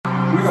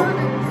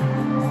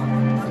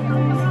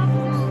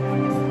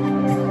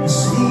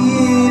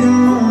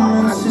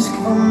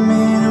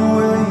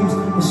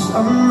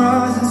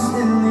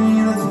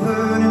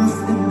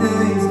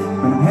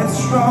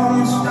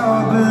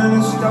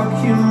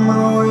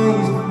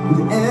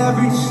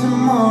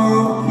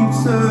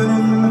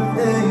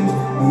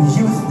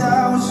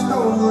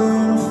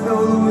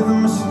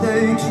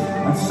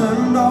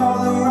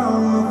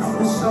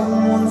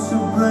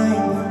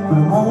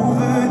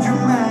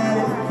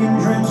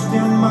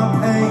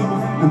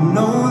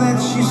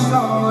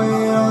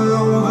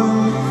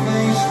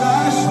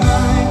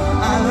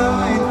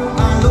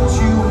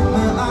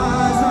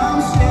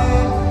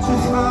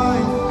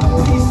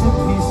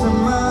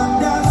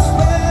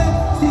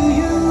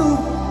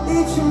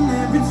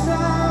every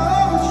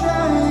time I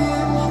try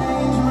and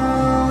change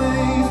my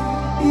ways.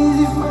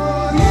 Easy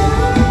for you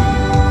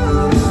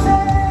to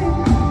say,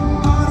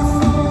 harder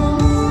for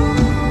me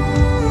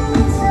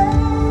to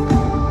take.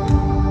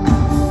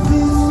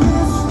 This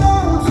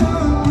stones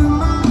up in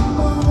my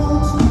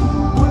bones.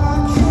 Why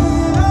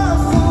can't I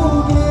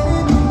forget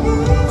it?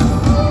 Easy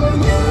for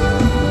you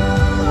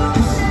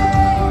to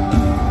say,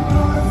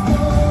 harder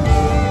for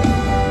me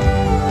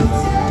to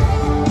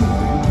take.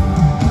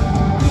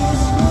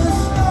 This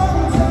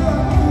stones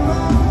up in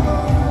my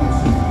bones.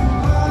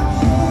 Why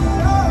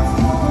can't I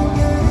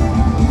forget it?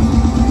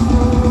 Easy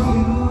for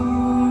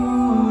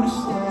you to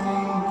say.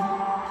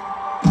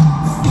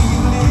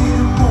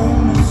 Fleeting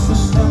moments, a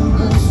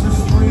stumble to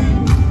free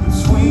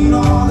between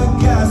all the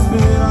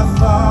gasping I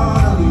thought.